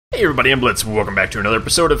Hey everybody, I'm Blitz. Welcome back to another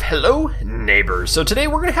episode of Hello Neighbor. So today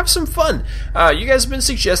we're going to have some fun. You guys have been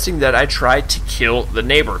suggesting that I try to kill the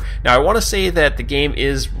neighbor. Now I want to say that the game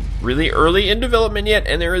is really early in development yet,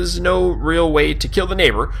 and there is no real way to kill the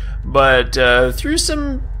neighbor. But through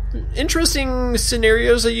some interesting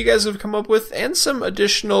scenarios that you guys have come up with, and some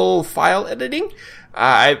additional file editing,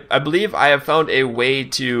 I believe I have found a way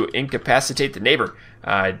to incapacitate the neighbor.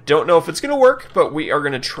 I don't know if it's going to work, but we are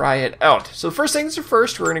going to try it out. So the first things are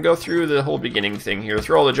first, we're going to go through the whole beginning thing here.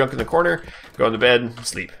 Throw all the junk in the corner, go in the bed,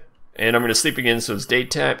 sleep. And I'm going to sleep again, so it's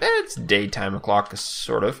daytime. It's daytime o'clock,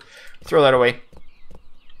 sort of. Throw that away.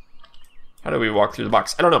 How do we walk through the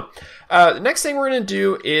box? I don't know. The next thing we're going to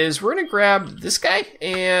do is we're going to grab this guy,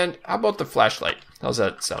 and how about the flashlight? How's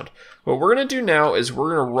that sound? What we're going to do now is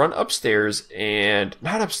we're going to run upstairs, and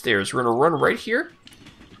not upstairs. We're going to run right here.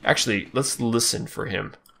 Actually, let's listen for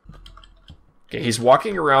him. Okay, he's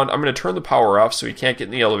walking around. I'm going to turn the power off so he can't get in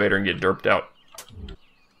the elevator and get derped out.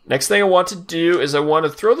 Next thing I want to do is I want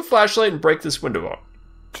to throw the flashlight and break this window out.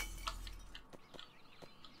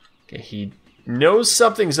 Okay, he knows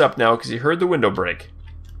something's up now because he heard the window break.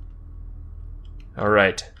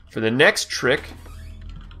 Alright, for the next trick,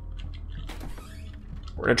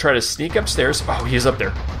 we're going to try to sneak upstairs. Oh, he's up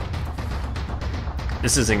there.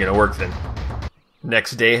 This isn't going to work then.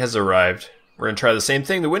 Next day has arrived. We're going to try the same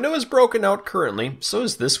thing. The window is broken out currently. So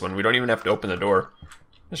is this one. We don't even have to open the door.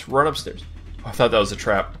 Just run upstairs. Oh, I thought that was a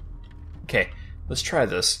trap. Okay, let's try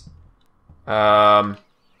this. Oh,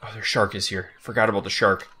 their shark is here. Forgot about the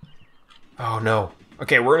shark. Oh, no.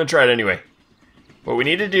 Okay, we're going to try it anyway. What we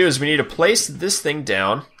need to do is we need to place this thing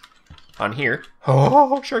down on here.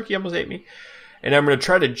 Oh, Sharky almost ate me. And I'm going to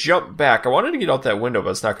try to jump back. I wanted to get out that window,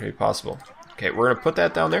 but it's not going to be possible. Okay, we're going to put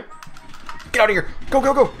that down there. Get out of here. Go,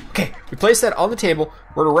 go, go. Okay, we place that on the table.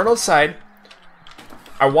 We're going to run outside.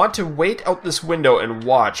 I want to wait out this window and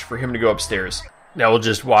watch for him to go upstairs. Now we'll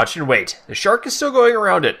just watch and wait. The shark is still going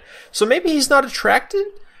around it. So maybe he's not attracted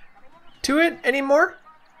to it anymore?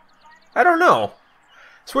 I don't know.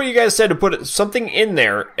 That's what you guys said, to put something in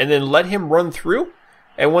there and then let him run through.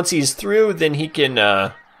 And once he's through, then he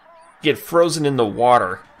can get frozen in the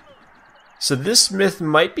water. So this myth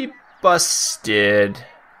might be busted.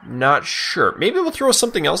 Not sure. Maybe we'll throw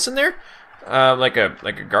something else in there, like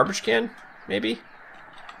a garbage can, maybe.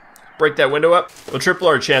 Break that window up. We'll triple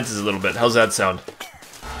our chances a little bit. How's that sound?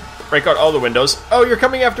 Break out all the windows. Oh, you're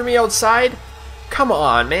coming after me outside? Come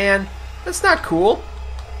on, man. That's not cool.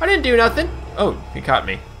 I didn't do nothing. Oh, he caught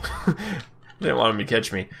me. Didn't want him to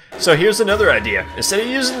catch me. So here's another idea. Instead of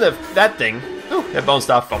using that thing, oh, that bounced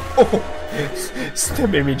off him. Oh, that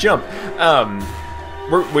made me jump.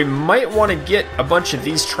 We might want to get a bunch of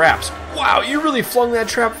these traps. Wow, you really flung that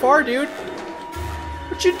trap far, dude.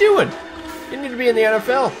 What you doing? You need to be in the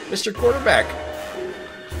NFL, Mr. Quarterback.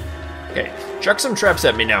 Okay, chuck some traps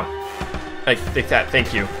at me now. Like that,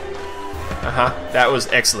 thank you. That was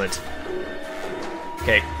excellent.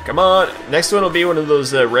 Okay, come on. Next one will be one of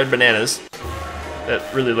those red bananas.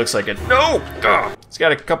 That really looks like it. No! Ugh. It's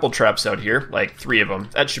got a couple traps out here, like 3 of them.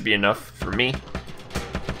 That should be enough for me.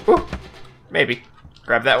 Ooh, maybe.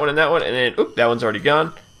 Grab that one and that one, and then, oop, that one's already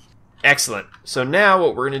gone. Excellent. So now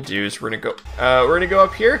what we're gonna do is we're gonna go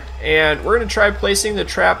up here, and we're gonna try placing the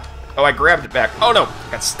trap. Oh, I grabbed it back. Oh no,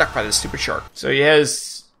 I got stuck by this stupid shark. So he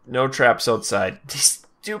has no traps outside. These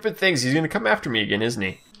stupid things. He's gonna come after me again, isn't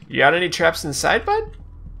he? You got any traps inside, bud?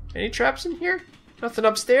 Any traps in here? Nothing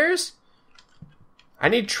upstairs? I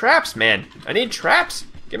need traps, man. I need traps.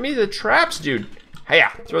 Give me the traps, dude. Hey,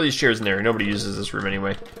 throw these chairs in there. Nobody uses this room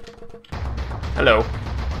anyway. Hello.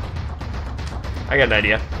 I got an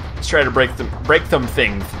idea. Let's try to break them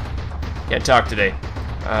thing. Can't talk today.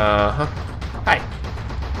 Hi.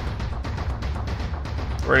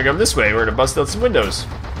 We're gonna come this way. We're gonna bust out some windows.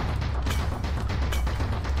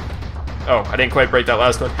 Oh, I didn't quite break that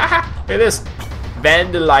last one. Haha! Look at this.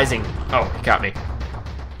 Vandalizing. Oh, he caught me.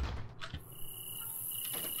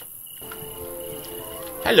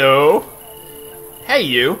 Hello. Hey,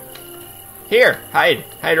 you. Here, hide.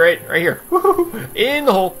 Hide right here. Woohoo! In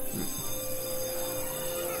the hole.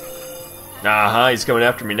 He's coming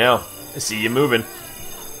after me now. I see you moving.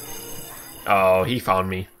 Oh, he found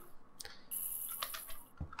me.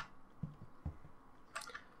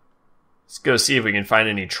 Let's go see if we can find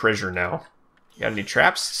any treasure now. You got any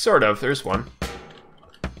traps? Sort of. There's one.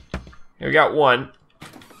 Here, we got one.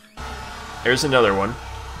 There's another one.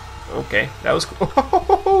 Okay, that was cool.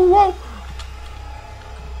 Whoa!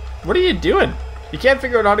 What are you doing? You can't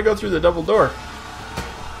figure out how to go through the double door.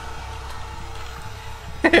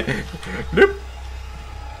 Bloop.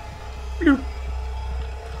 Bloop.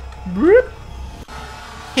 Bloop.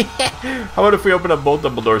 How about if we open up both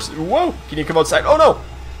double doors? Whoa! Can you come outside? Oh no!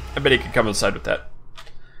 I bet he could come outside with that.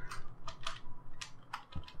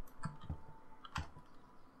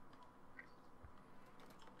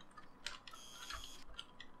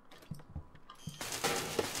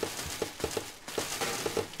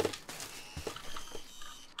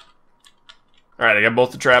 Alright, I got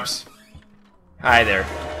both the traps. Hi there.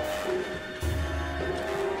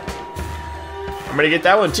 I'm gonna get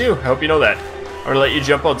that one too. I hope you know that. I'm gonna let you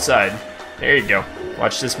jump outside. There you go.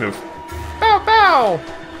 Watch this move. Bow, bow!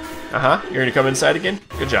 Uh-huh. You're gonna come inside again?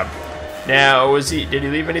 Good job. Now, did he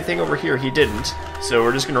leave anything over here? He didn't. So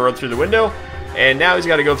we're just gonna run through the window. And now he's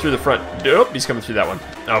gotta go through the front. Nope, he's coming through that one.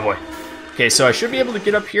 Oh boy. Okay, so I should be able to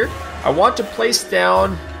get up here. I want to place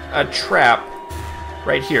down a trap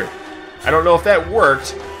right here. I don't know if that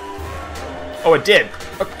worked. Oh, it did.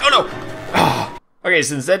 Oh no! Oh. Okay,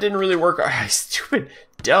 since that didn't really work out. Stupid.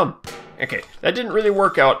 Dumb. Okay, that didn't really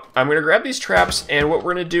work out. I'm going to grab these traps, and what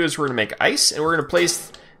we're going to do is we're going to make ice, and we're going to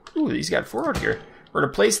place... Ooh, these got 4 out here. We're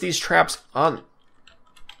going to place these traps on...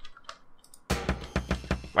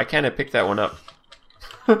 Why can't I pick that one up?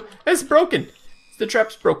 It's broken. The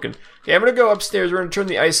trap's broken. Okay, I'm going to go upstairs. We're going to turn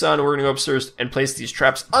the ice on, and we're going to go upstairs and place these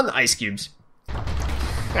traps on the ice cubes.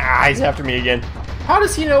 Ah, he's after me again. How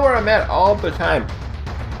does he know where I'm at all the time?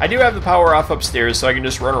 I do have the power off upstairs, so I can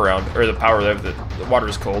just run around. Or the power, the water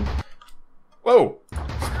is cold. Whoa.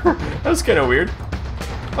 That was kind of weird.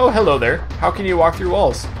 Oh, hello there. How can you walk through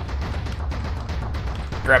walls?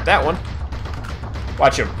 Grab that one.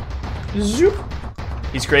 Watch him. Zoop.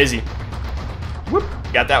 He's crazy. Whoop.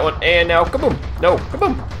 Got that one. And now, kaboom. No,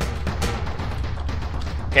 kaboom.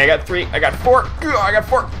 Okay, I got 3. I got 4. I got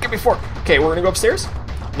 4. Give me 4. Okay, we're going to go upstairs.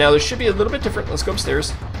 Now, this should be a little bit different. Let's go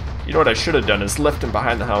upstairs. You know what I should have done is left him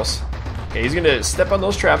behind the house. Okay, he's going to step on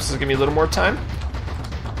those traps. This is going to be a little more time.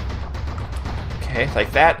 Okay,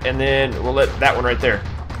 like that. And then we'll let that one right there.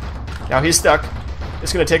 Now he's stuck.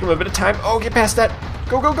 It's going to take him a bit of time. Oh, get past that.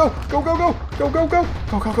 Go, go, go. Go, go, go. Go, go, go.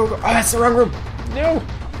 Go, go, go, go. Oh, that's the wrong room. No.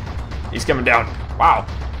 He's coming down. Wow.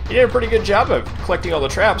 He did a pretty good job of collecting all the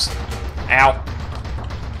traps. Ow.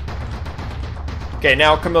 Okay,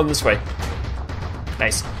 now come on this way.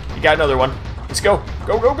 Nice. You got another one. Let's go.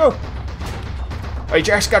 Go, go, go. Oh, he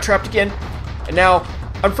just got trapped again. And now,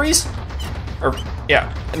 unfreeze. Or,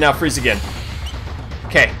 yeah, and now freeze again.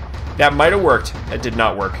 Okay, that might have worked. That did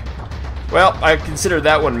not work. Well, I consider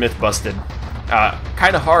that one myth busted.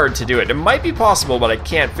 Kind of hard to do it. It might be possible, but I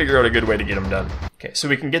can't figure out a good way to get them done. Okay, so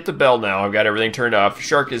we can get the bell now. I've got everything turned off.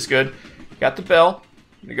 Shark is good. Got the bell.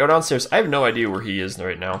 I'm gonna go downstairs. I have no idea where he is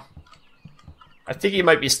right now. I think he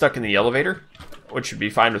might be stuck in the elevator, which should be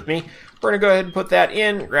fine with me. We're going to go ahead and put that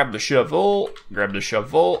in, grab the shovel,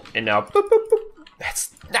 and now, boop, boop, boop.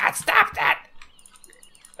 That's not, stop that!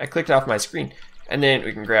 I clicked off my screen. And then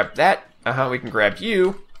we can grab that. We can grab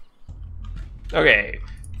you. Okay,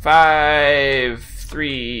 5,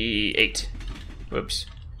 3, 8. Whoops.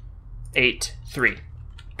 8, 3.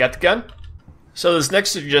 Got the gun? So this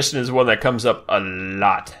next suggestion is one that comes up a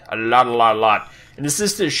lot. A lot. And this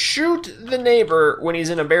is to shoot the neighbor when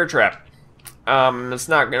he's in a bear trap. It's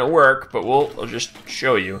not gonna work, but we'll just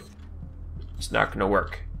show you. It's not gonna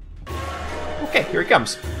work. Okay, here he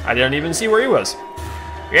comes. I didn't even see where he was.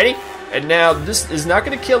 Ready? And now this is not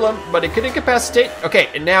gonna kill him, but it could incapacitate. Okay,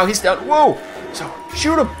 and now he's down. Whoa! So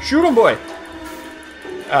shoot him, boy.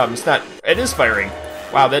 It's not. It is firing.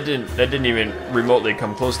 Wow, that didn't even remotely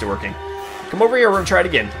come close to working. Come over here. We're gonna try it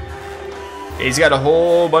again. Okay, he's got a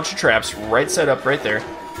whole bunch of traps right set up right there.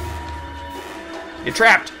 Get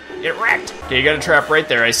trapped. Get wrecked. Okay, you got a trap right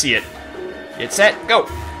there. I see it. Get set. Go.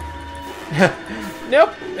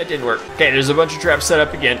 Nope, that didn't work. Okay, there's a bunch of traps set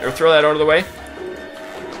up again. Or throw that out of the way.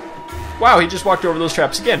 Wow, he just walked over those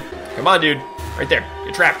traps again. Come on, dude. Right there.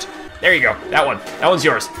 Get trapped. There you go. That one. That one's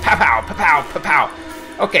yours. Pow, pow, pow, pow, pow.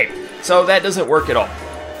 Okay, so that doesn't work at all.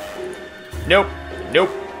 Nope.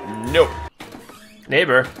 Nope. Nope.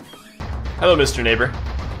 Neighbor. Hello, Mr. Neighbor.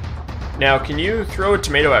 Now, can you throw a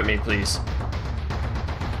tomato at me, please?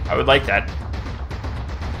 I would like that.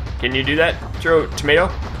 Can you do that? Throw a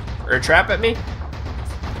tomato or a trap at me?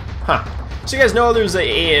 Huh. So you guys know there's an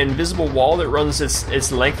invisible wall that runs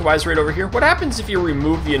its lengthwise right over here. What happens if you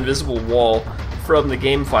remove the invisible wall from the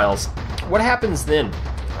game files? What happens then?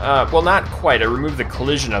 Well, not quite. I removed the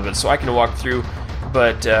collision of it so I can walk through,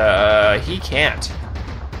 but he can't.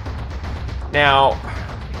 Now,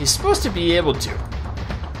 he's supposed to be able to.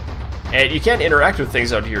 And you can't interact with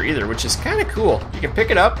things out here either, which is kind of cool. You can pick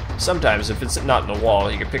it up sometimes if it's not in the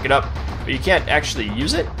wall. You can pick it up, but you can't actually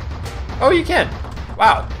use it. Oh, you can.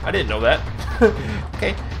 Wow, I didn't know that.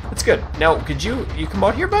 Okay, that's good. Now, could you come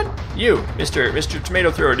out here, bud? You, Mr.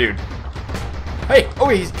 Tomato Thrower Dude. Hey! Oh,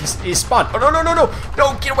 he's spawned. Oh, no, no, no, no!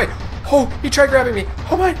 No, get away! Oh, he tried grabbing me.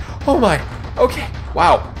 Oh my! Oh my! Okay.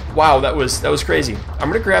 Wow. Wow, that was crazy. I'm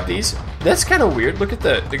gonna grab these. That's kind of weird. Look at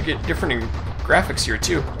the different graphics here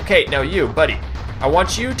too. Okay, now you, buddy. I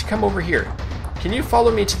want you to come over here. Can you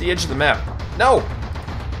follow me to the edge of the map? No!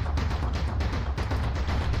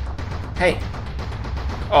 Hey.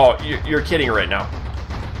 Oh, you're kidding right now.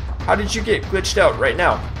 How did you get glitched out right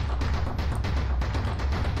now?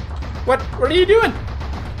 What are you doing?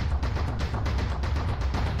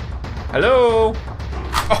 Hello?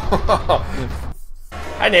 Oh.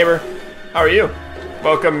 Hi, neighbor. How are you?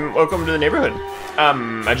 Welcome to the neighborhood.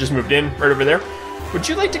 I just moved in right over there. Would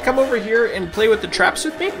you like to come over here and play with the traps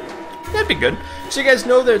with me? That'd be good. So you guys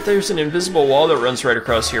know that there's an invisible wall that runs right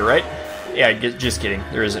across here, right? Yeah, just kidding.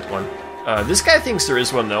 There isn't one. This guy thinks there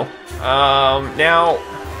is one, though. Now,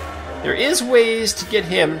 there is ways to get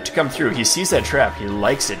him to come through. He sees that trap. He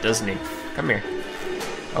likes it, doesn't he? Come here.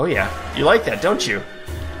 Oh, yeah. You like that, don't you?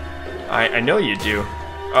 I know you do.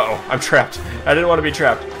 Uh-oh, I'm trapped. I didn't want to be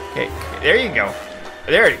trapped. Okay, there you go.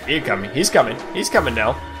 There, he's coming. He's coming. He's coming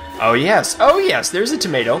now. Oh, yes. Oh, yes, there's a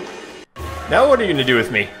tomato. Now what are you going to do with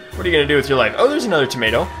me? What are you going to do with your life? Oh, there's another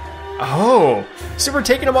tomato. Oh, so we're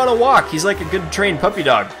taking him on a walk. He's like a good trained puppy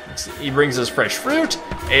dog. He brings us fresh fruit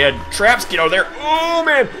and traps. Get out there. Oh,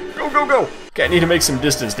 man. Go, go, go. Okay, I need to make some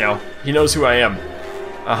distance now. He knows who I am.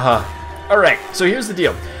 Uh-huh. All right, so here's the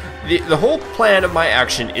deal. The whole plan of my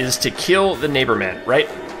action is to kill the neighbor man, right?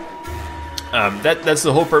 That's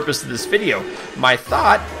the whole purpose of this video. My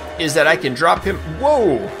thought is that I can drop him.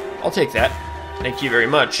 Whoa! I'll take that. Thank you very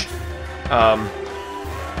much. Well,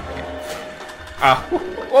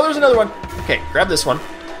 there's another one. Okay, grab this one.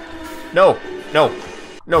 No, no,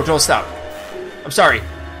 no, don't stop. I'm sorry.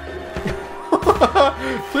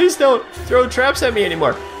 Please don't throw traps at me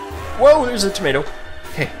anymore. Whoa, there's a tomato.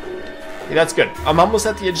 Okay, that's good. I'm almost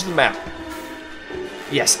at the edge of the map.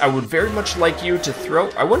 Yes, I would very much like you to throw.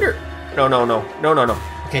 I wonder. No, no, no, no, no, no.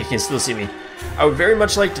 Okay, he can still see me. I would very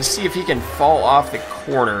much like to see if he can fall off the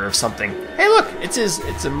corner of something. Hey, look,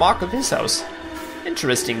 it's a mock of his house.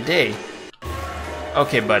 Interesting day.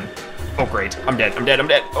 Okay, bud. Oh, great. I'm dead. I'm dead. I'm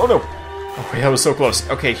dead. Oh, no. Oh, that was so close.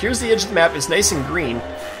 Okay, here's the edge of the map. It's nice and green.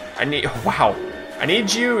 Wow. I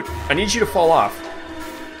need you to fall off.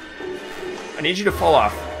 I need you to fall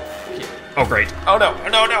off. Okay. Oh, great. Oh, no.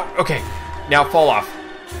 No, no. Okay. Now fall off.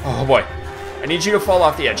 Oh, boy. I need you to fall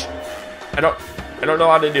off the edge. I don't know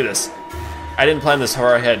how to do this. I didn't plan this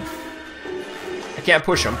far ahead. I can't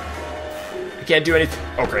push him. I can't do anything.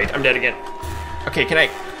 Oh, great. I'm dead again. Okay, can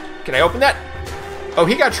I open that? Oh,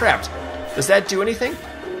 he got trapped. Does that do anything?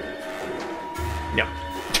 No.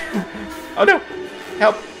 Oh, no.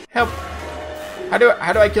 Help. Help. How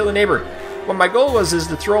do I kill the neighbor? What my goal is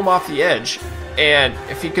to throw him off the edge. And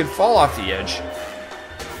if he could fall off the edge.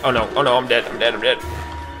 Oh, no. Oh, no. I'm dead. I'm dead. I'm dead.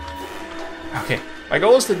 Okay. My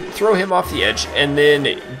goal is to throw him off the edge and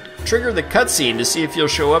then trigger the cutscene to see if he'll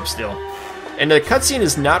show up still. And the cutscene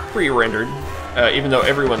is not pre-rendered, even though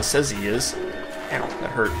everyone says he is. Ow,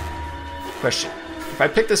 that hurt. Question. If I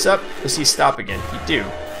pick this up, does he stop again? He do.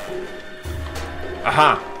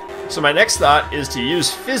 Aha. So my next thought is to use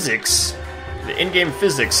physics, the in-game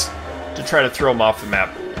physics, to try to throw him off the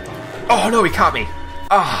map. Oh no, he caught me.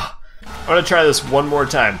 Ah. I'm going to try this one more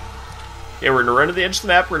time. Yeah, we're going to run to the edge of the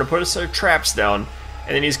map, we're going to put our traps down,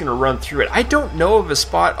 and then he's going to run through it. I don't know of a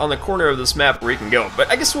spot on the corner of this map where he can go, but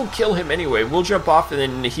I guess we'll kill him anyway. We'll jump off, and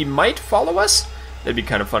then he might follow us. That'd be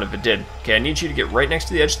kind of fun if it did. Okay, I need you to get right next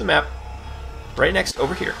to the edge of the map. Right next,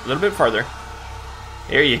 over here, a little bit farther.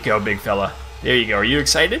 There you go, big fella. There you go. Are you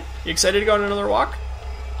excited? You excited to go on another walk?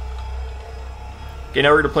 Okay, now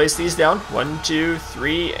we're going to place these down. 1, 2,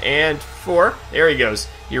 3, and 4. There he goes.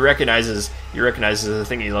 He recognizes the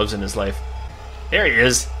thing he loves in his life. There he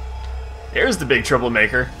is. There's the big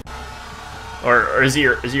troublemaker. Or is he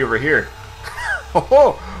over here?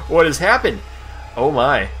 Oh, what has happened? Oh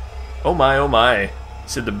my. Oh my, oh my,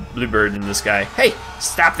 said the bluebird in the sky. Hey,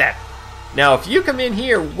 stop that. Now, if you come in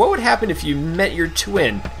here, what would happen if you met your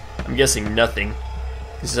twin? I'm guessing nothing,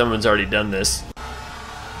 because someone's already done this.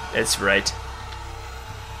 That's right.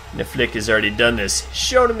 Netflix has already done this.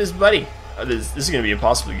 Showed him his buddy. Oh, this is going to be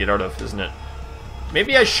impossible to get out of, isn't it?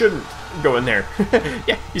 Maybe I shouldn't go in there.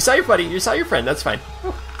 Yeah, you saw your buddy, you saw your friend, that's fine.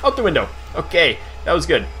 Oh, out the window. Okay, that was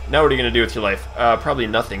good. Now what are you going to do with your life? Probably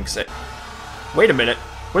nothing. Wait a minute.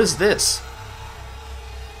 What is this?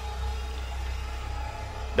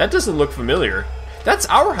 That doesn't look familiar. That's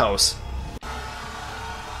our house.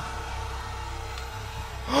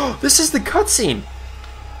 Oh, this is the cutscene.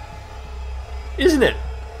 Isn't it?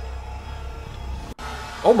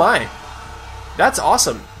 Oh my. That's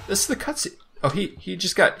awesome. This is the cutscene. Oh, he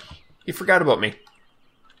just got... He forgot about me.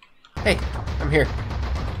 Hey, I'm here.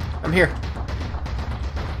 I'm here.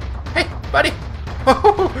 Hey, buddy.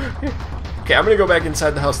 Okay, I'm gonna go back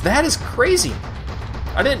inside the house. That is crazy.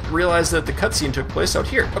 I didn't realize that the cutscene took place out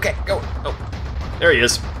here. Okay, go. Oh, there he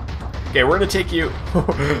is. Okay, we're gonna take you.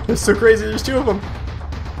 That's so crazy. There's two of them.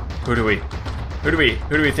 Who do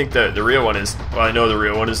we think the real one is? Well, I know the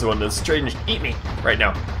real one is the one that's trying to eat me right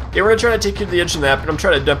now. Okay, we're gonna try to take you to the edge of the map, and I'm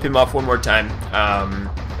trying to dump him off one more time.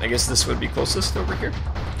 I guess this would be closest over here.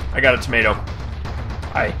 I got a tomato.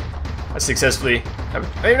 I successfully.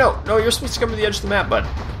 Hey, no, you're supposed to come to the edge of the map, bud.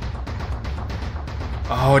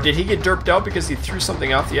 Oh, did he get derped out because he threw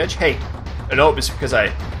something off the edge? Hey, no, it's because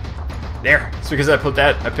it's because I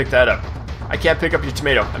picked that up. I can't pick up your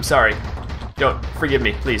tomato. I'm sorry. Don't forgive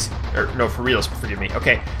me, please. Or no, for real, forgive me.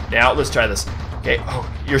 Okay, now let's try this. Okay.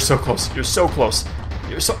 Oh, you're so close. You're so close.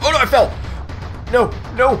 Oh no, I fell. No.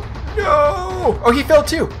 Oh, he fell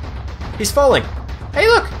too. He's falling. Hey,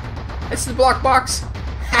 look. It's the block box.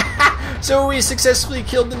 So we successfully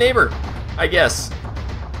killed the neighbor. I guess.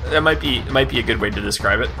 That might be a good way to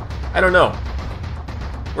describe it. I don't know.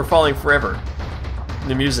 We're falling forever.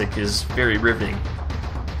 The music is very riveting.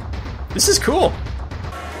 This is cool.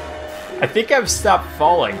 I think I've stopped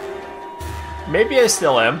falling. Maybe I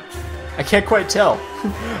still am. I can't quite tell.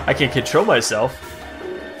 I can't control myself.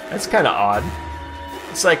 That's kind of odd.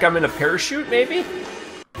 It's like I'm in a parachute, maybe?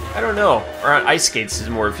 I don't know. Or on ice skates is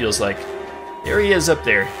more it feels like. There he is up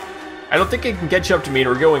there. I don't think he can catch up to me, and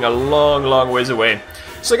we're going a long, long ways away.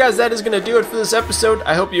 So guys, that is going to do it for this episode.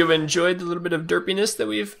 I hope you've enjoyed the little bit of derpiness that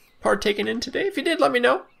we've partaken in today. If you did, let me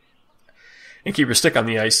know. And keep your stick on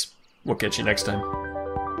the ice. We'll catch you next time.